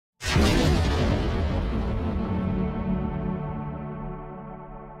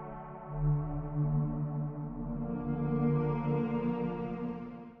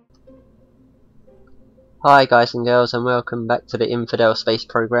Hi guys and girls, and welcome back to the Infidel Space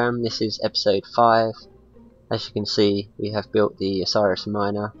Program. This is episode 5. As you can see, we have built the Osiris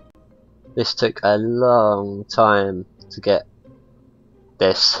miner. This took a long time to get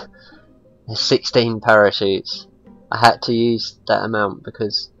this. There's 16 parachutes. I had to use that amount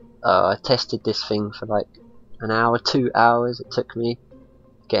because I tested this thing for like an hour, 2 hours it took me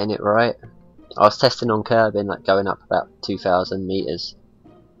getting it right. I was testing on Kerbal, like going up about 2,000 meters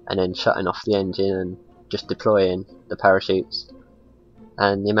and then shutting off the engine and just deploying the parachutes,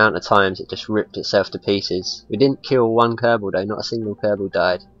 and the amount of times it just ripped itself to pieces. We didn't kill one Kerbal though, not a single Kerbal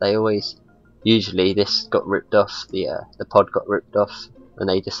died. They usually this got ripped off, the pod got ripped off and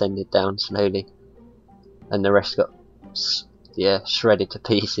they descended down slowly, and the rest got shredded to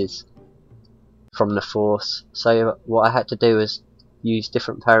pieces from the force. So what I had to do was use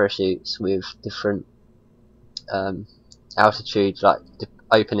different parachutes with different altitudes, like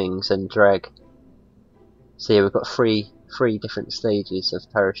openings and drag. So yeah, we've got three different stages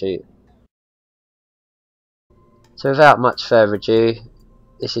of parachute. So without much further ado,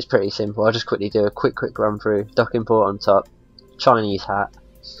 this is pretty simple. I'll just quickly do a quick run through. Docking port on top, Chinese hat,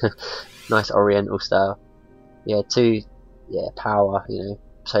 nice Oriental style. Yeah, power,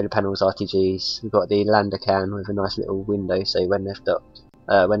 solar panels, RTGs. We've got the lander can with a nice little window, so when they've docked,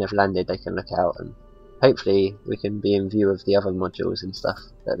 when they've landed, they can look out, and hopefully we can be in view of the other modules and stuff.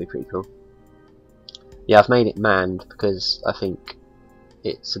 That'd be pretty cool. Yeah, I've made it manned because I think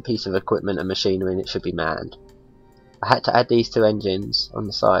it's a piece of equipment and machinery and it should be manned. I had to add these two engines on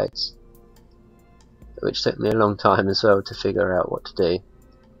the sides, which took me a long time as well to figure out what to do,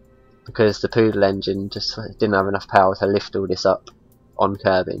 because the Poodle engine just didn't have enough power to lift all this up on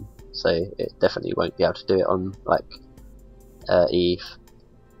Kerbal, so it definitely won't be able to do it on like Eve.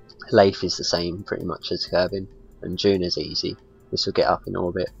 Lathe is the same pretty much as Kerbal, and June is easy. This will get up in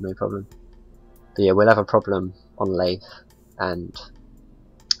orbit, no problem. But yeah, we'll have a problem on Lathe and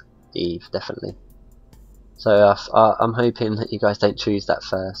Eve, definitely. So I'm hoping that you guys don't choose that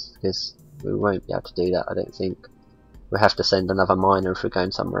first, because we won't be able to do that, I don't think. We'll have to send another miner if we're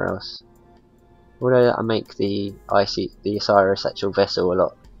going somewhere else. Although that'll make the Osiris actual vessel a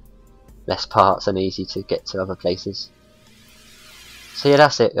lot less parts and easy to get to other places. So yeah,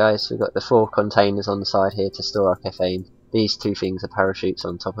 that's it guys. We've got the 4 containers on the side here to store our caffeine. These 2 things are parachutes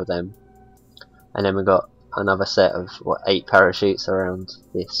on top of them. And then we've got another set of 8 parachutes around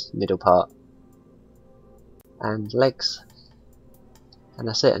this middle part, and legs, and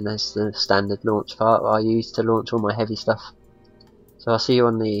that's it. And there's the standard launch part I use to launch all my heavy stuff. So I'll see you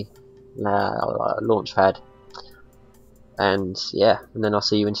on the launch pad, and yeah, and then I'll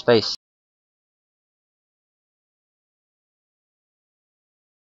see you in space.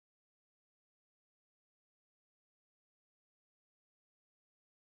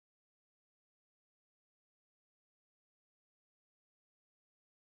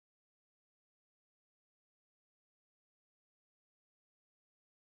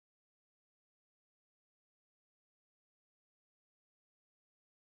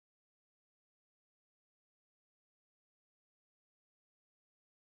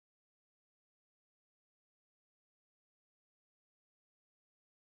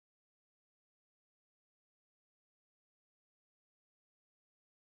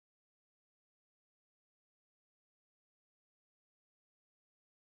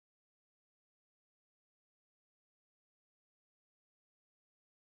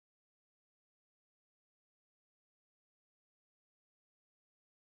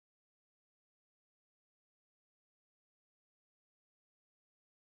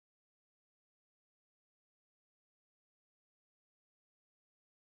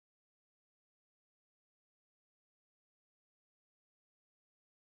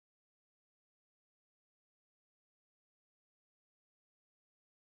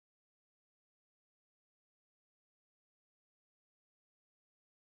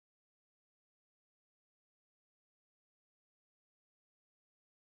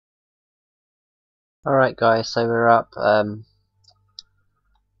 Alright guys, so we're up.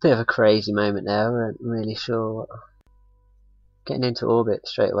 Bit of a crazy moment there, we weren't really sure. Getting into orbit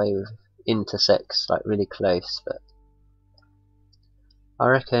straight away with intersects like really close, but I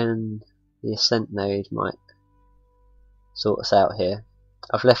reckon the ascent node might sort us out here.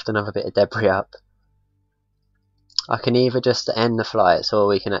 I've left another bit of debris up. I can either just end the flights, or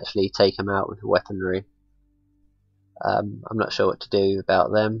we can actually take them out with weaponry. I'm not sure what to do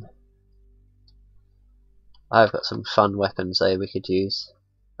about them. I've got some fun weapons though we could use.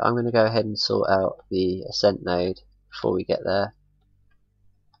 I'm going to go ahead and sort out the ascent node before we get there.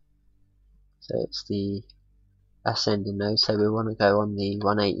 So it's the ascending node, so we want to go on the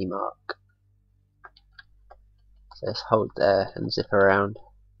 180 mark. So let's hold there and zip around.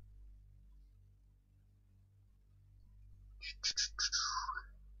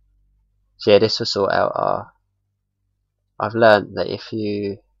 So yeah, this will sort out our... I've learnt that if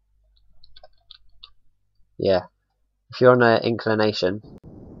you... Yeah, if you're on an inclination...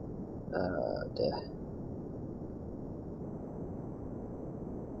 dear.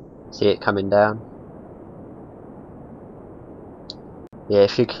 See it coming down? Yeah,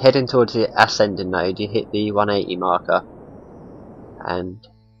 if you're heading towards the ascending node, you hit the 180 marker. And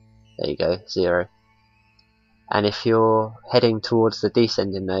there you go, 0. And if you're heading towards the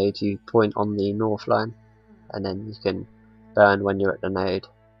descending node, you point on the north line, and then you can burn when you're at the node.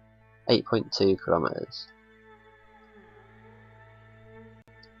 8.2 kilometers.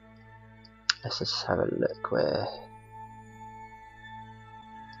 Let's just have a look where...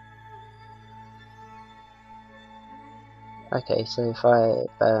 Okay, so if I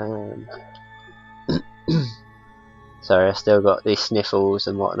burn... Sorry, I still got these sniffles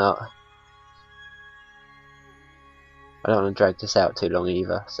and whatnot. I don't want to drag this out too long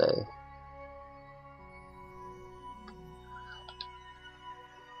either, so...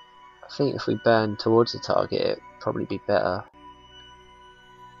 I think if we burn towards the target, it'd probably be better.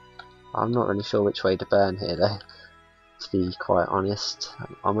 I'm not really sure which way to burn here though, to be quite honest.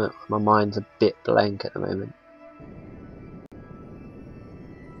 My mind's a bit blank at the moment.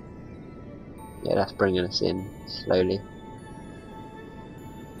 Yeah, that's bringing us in slowly.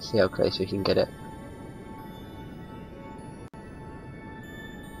 See how close we can get it.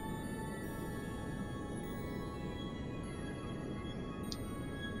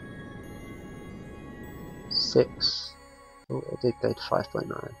 Six. Oh, it did go to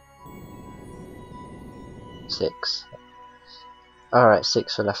 5.9. 6. Alright,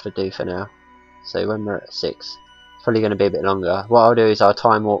 6 we'll have to do for now. So when we're at 6, it's probably going to be a bit longer. What I'll do is I'll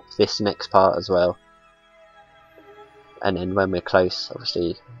time warp this next part as well. And then when we're close,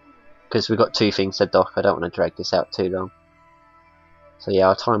 obviously, because we've got 2 things to dock, I don't want to drag this out too long. So yeah,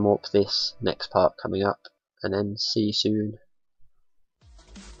 I'll time warp this next part coming up, and then see you soon.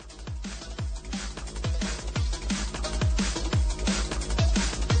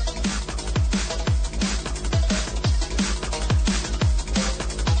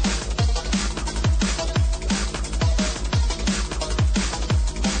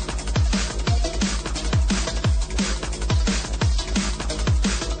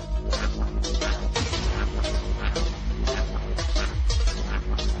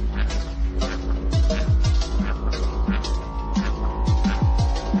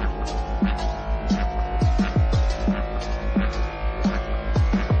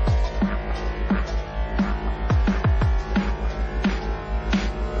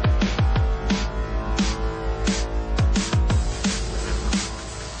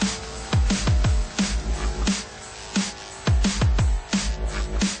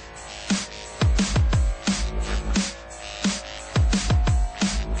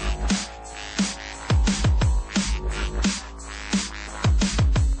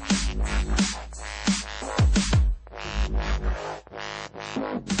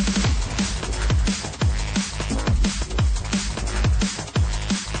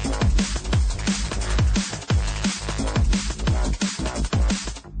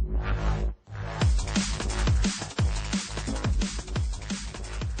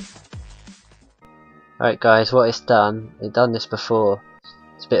 Alright guys, what it's done, I've done this before,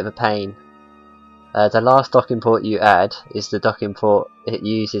 it's a bit of a pain. The last docking port you add is the docking port it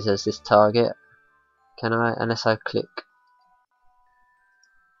uses as this target. Can I, unless I click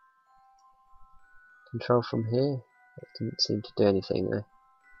control from here? It didn't seem to do anything though.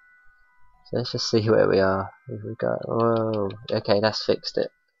 So let's just see where we are. Here we go. Whoa, okay, that's fixed it.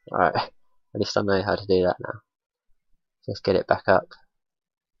 Alright, at least I know how to do that now. Let's get it back up.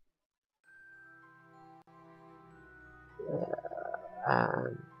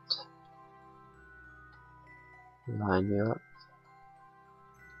 And line you up.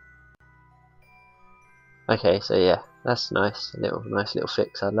 Okay, so yeah, that's nice. Nice little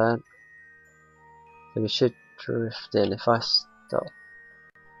fix I learned. So we should drift in. If I stop,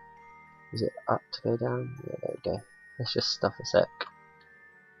 is it up to go down? Yeah, there we go. Let's just stop a sec.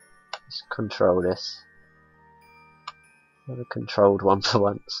 Let's control this. Have a controlled one for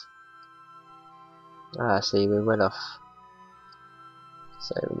once. Ah, see, we're well off.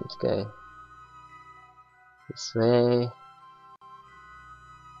 So we need to go this way.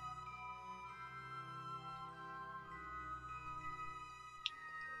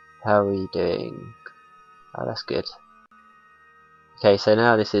 How are we doing? Oh, that's good. Okay, so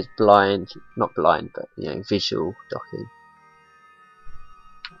now this is blind, not blind, but visual docking,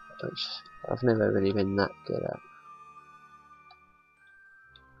 which I've never really been that good at.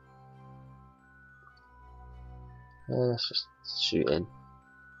 let's just shoot in.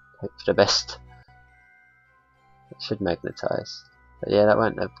 Hope for the best. It should magnetise. But yeah, that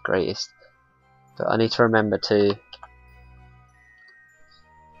weren't the greatest. But I need to remember to...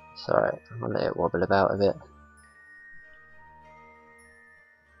 It's alright, I'll let it wobble about a bit.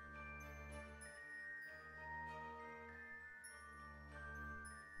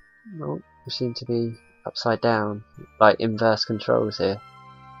 Oh, we seem to be upside down, like inverse controls here.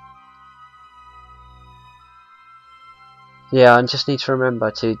 Yeah, I just need to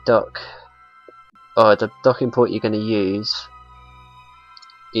remember to dock, or the docking port you're going to use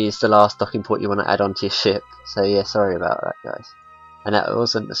is the last docking port you want to add onto your ship. So yeah, sorry about that guys. And that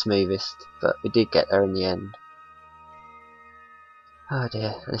wasn't the smoothest, but we did get there in the end. Oh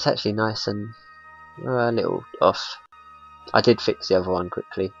dear, and it's actually nice and a little off. I did fix the other one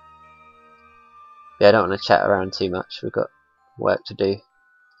quickly. Yeah, I don't want to chat around too much, we've got work to do.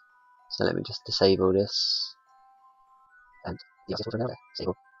 So let me just disable this. And disable,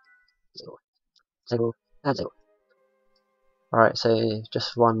 disable, and disable. Alright, so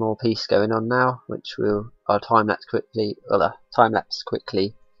just one more piece going on now, which I'll time lapse quickly,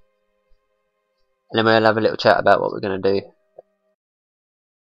 and then we'll have a little chat about what we're going to do.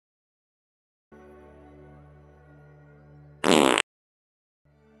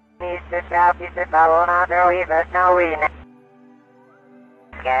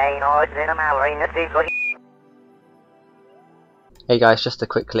 Hey guys, just a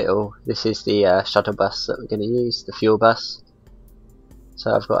quick little, this is the shuttle bus that we're going to use, the fuel bus.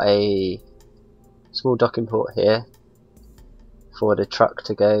 So I've got a small docking port here for the truck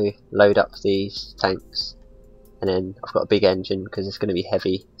to go load up these tanks, and then I've got a big engine because it's going to be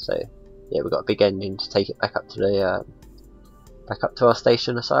heavy, so yeah, we've got a big engine to take it back up to the our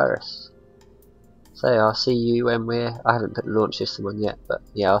station Osiris. So I'll see you when I haven't put the launch system on yet, but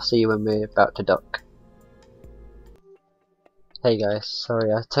yeah, I'll see you when we're about to dock. Hey guys,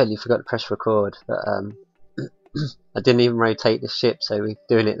 sorry I totally forgot to press record, but I didn't even rotate the ship, so we're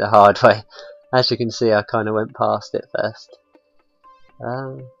doing it the hard way. As you can see, I kind of went past it first.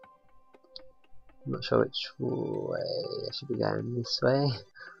 I'm not sure which way I should be going. This way?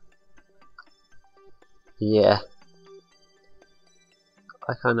 Yeah.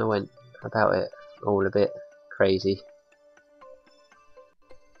 I kind of went about it all a bit crazy.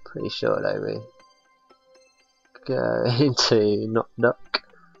 Pretty sure though we going to not dock.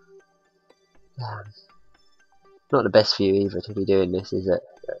 Not the best view either to be doing this, is it?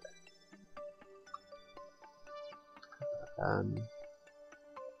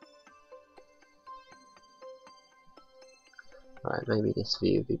 Right, maybe this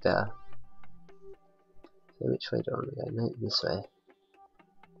view would be better. So which way do I want to go? No, this way.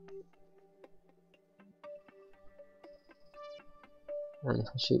 And if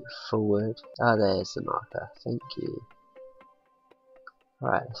I shoot forward, there's the marker. Thank you.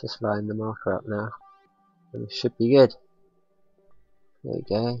 Right, let's just line the marker up now. And it should be good. There we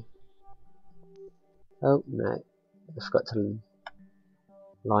go. Oh no, I forgot to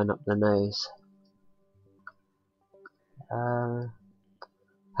line up the nose.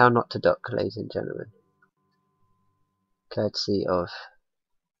 How not to dock, ladies and gentlemen. Courtesy of...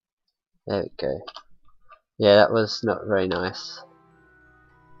 There we go. Yeah, that was not very nice.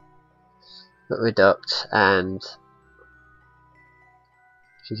 But we're docked and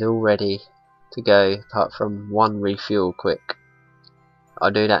she's all ready to go, apart from one refuel quick.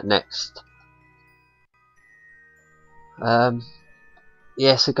 I'll do that next.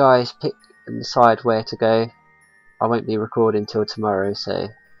 Yeah, so guys, pick and decide where to go. I won't be recording till tomorrow, so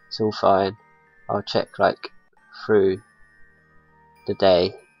it's all fine. I'll check like through the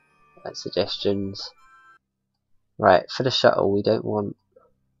day at suggestions. Right, for the shuttle we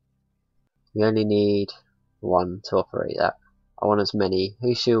only need one to operate that. I want as many.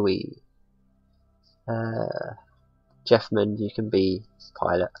 Who shall we? Jeffman, you can be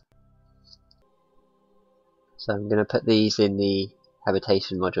pilot. So I'm going to put these in the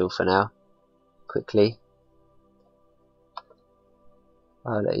habitation module for now, quickly.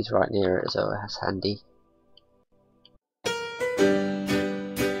 Oh look, he's right near it as well, that's handy.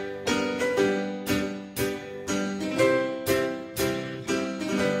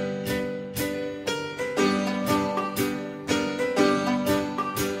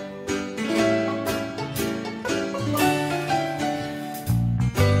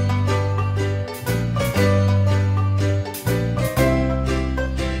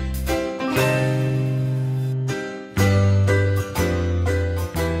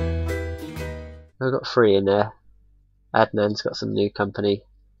 I've got 3 in there. Adnan's got some new company.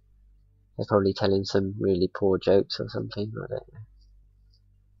 They're probably telling some really poor jokes or something, I don't know.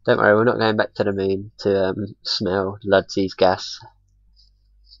 Don't worry, we're not going back to the moon to smell Ludsy's gas.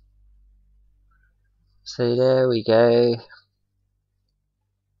 So there we go.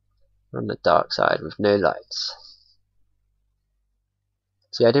 We're on the dark side with no lights.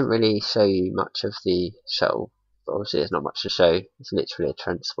 See, I didn't really show you much of the shuttle, but obviously there's not much to show. It's literally a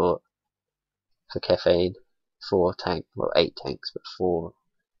transport for caffeine. 4 tanks, well 8 tanks, but 4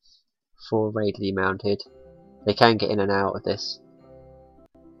 radially mounted. They can get in and out of this.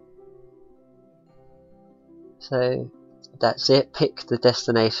 So that's it. Pick the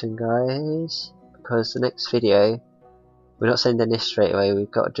destination, guys, because the next video, we're not sending this straight away. We've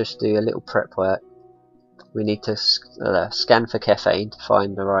got to just do a little prep work. We need to scan for caffeine to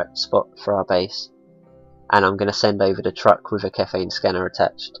find the right spot for our base, and I'm going to send over the truck with a caffeine scanner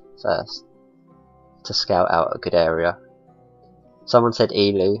attached first to scout out a good area. Someone said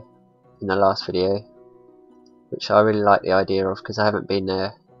Elu in the last video, which I really like the idea of because I haven't been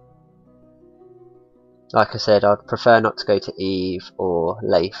there. Like I said, I'd prefer not to go to Eve or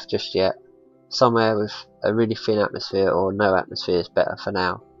Leif just yet. Somewhere with a really thin atmosphere or no atmosphere is better for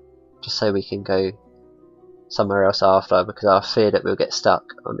now, just so we can go somewhere else after, because I fear that we'll get stuck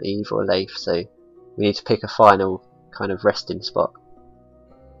on Eve or Leif, so we need to pick a final kind of resting spot,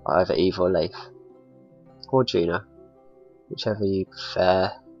 either Eve or Leif or Juna, whichever you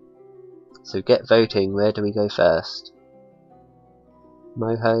prefer. So get voting. Where do we go first?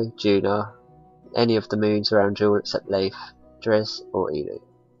 Moho, Juna, any of the moons around Jewel except Leif, Dres or Elu.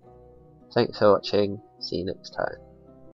 Thanks for watching, see you next time.